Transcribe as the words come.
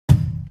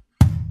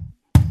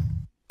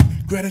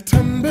Greta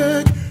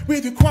Thunberg,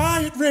 with your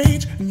quiet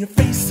rage and your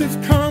face of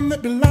calm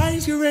that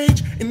belies your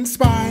age,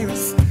 inspire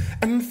us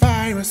and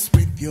fire us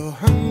with your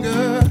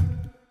hunger.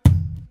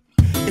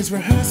 Is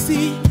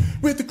rehearsing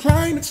with the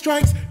climate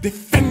strikes,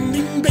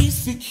 defending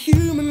basic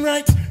human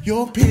rights.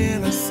 You're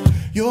peerless,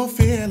 you're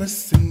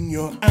fearless in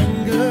your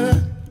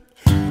anger.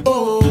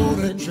 Oh,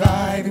 the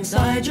drive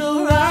inside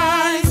your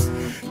eyes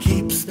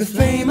keeps the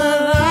flame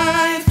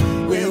alive.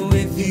 We're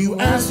with you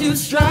as you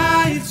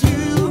strive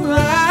to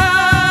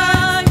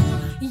rise.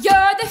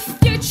 You're the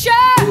future.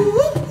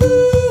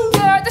 Ooh,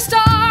 You're the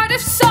start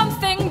of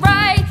something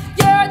bright.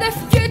 You're the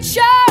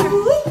future.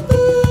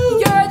 ooh,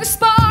 You're the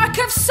spark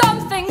of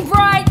something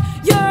bright.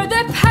 You're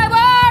the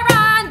power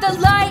and the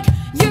light.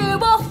 You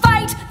will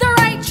fight the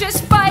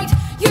righteous fight.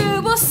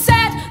 You will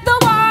set the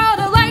world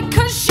alight,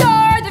 'cause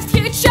you're the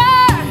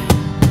future.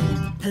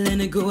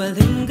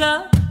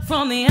 Linger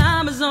from the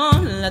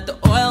Amazon. Let the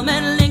oil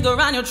men linger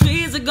on your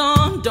trees are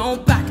gone.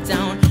 Don't back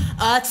down,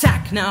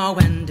 attack now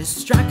and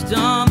distract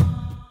them.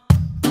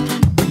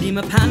 Redeem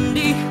a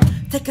pandy,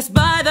 take us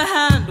by the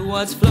hand.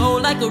 Words flow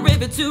like a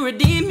river to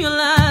redeem your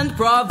land.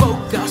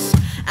 Provoke us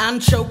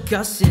and choke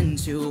us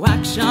into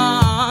action.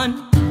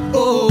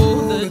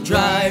 Oh, the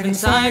drive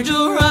inside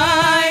your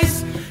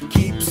eyes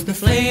keeps the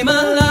flame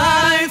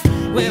alive.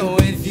 We're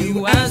with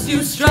you as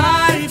you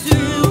strive to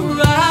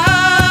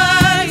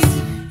rise.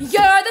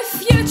 You're the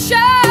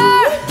future.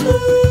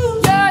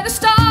 You're the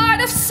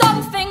start of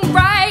something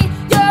bright.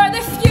 You're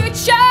the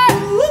future.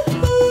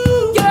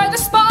 You're the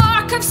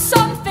spark of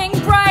something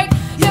bright.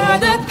 You're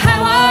the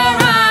power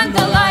and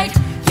the light.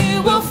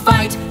 You will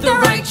fight the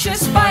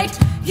righteous fight.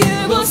 You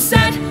will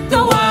set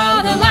the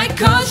world alight,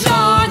 'cause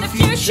you're the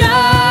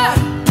future.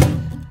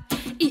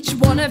 Each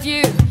one of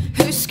you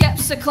who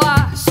skips a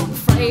class on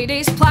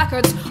Friday's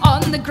placards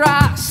on the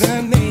grass.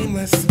 they're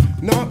nameless,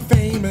 not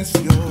famous,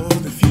 you're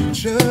the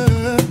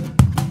future.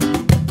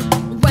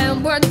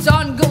 When we're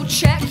done, go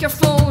check your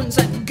phones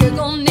and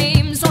Google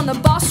names on the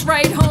bus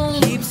ride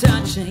home. Keep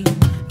searching,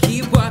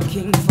 keep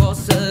working for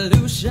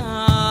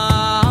solutions.